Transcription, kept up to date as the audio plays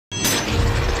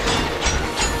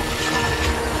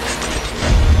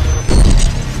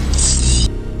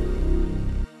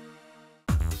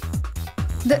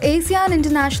The ASEAN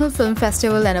International Film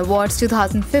Festival and Awards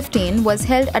 2015 was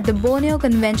held at the Borneo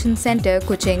Convention Centre,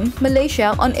 Kuching,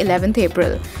 Malaysia on 11th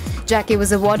April. Jacky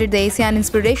was awarded the ASEAN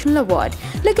Inspirational Award.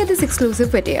 Look at this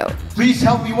exclusive video. Please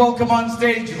help me welcome on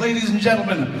stage, ladies and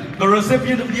gentlemen, the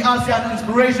recipient of the ASEAN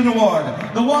Inspiration Award,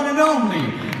 the one and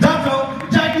only,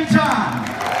 Dr. Jacky Chan.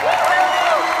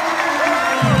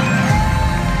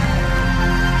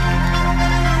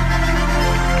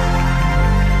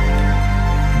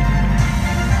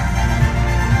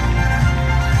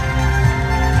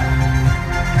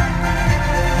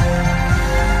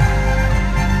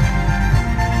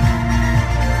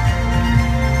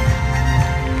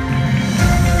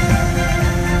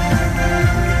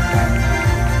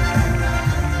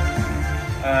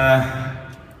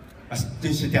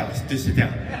 Sit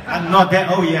down. I'm not that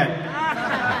old yet.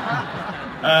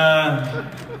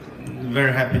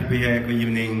 Very happy to be here. Good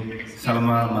evening,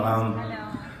 Salama, Malam.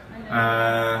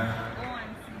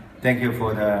 Thank you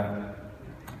for the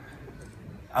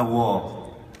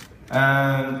award.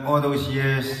 All those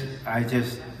years, I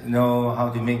just know how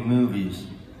to make movies.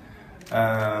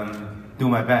 Do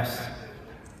my best.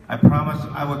 I promise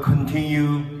I will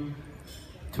continue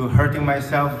to hurting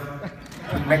myself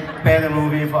to make better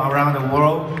movie for around the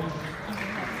world.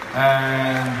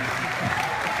 And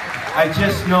I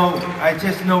just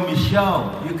know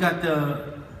Michelle. You got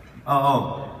the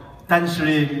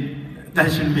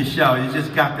Danshin Michelle. You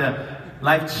just got the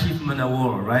Life Achievement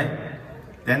Award, right?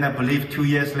 Then I believe 2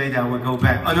 years later I will go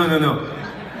back. Oh no.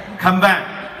 Come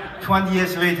back. 20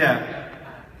 years later,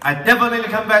 I definitely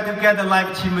come back to get the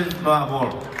Life Achievement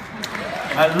Award.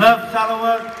 I love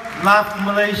Sarawak, love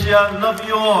Malaysia, love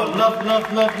you all, love.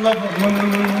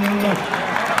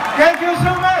 Thank you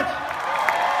so much.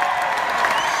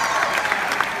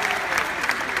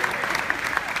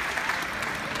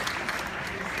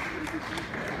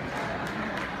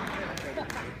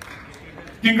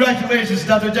 Congratulations,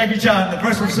 Dr. Jacky Chan, the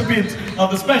first recipient of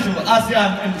the special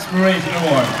ASEAN Inspiration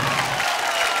Award.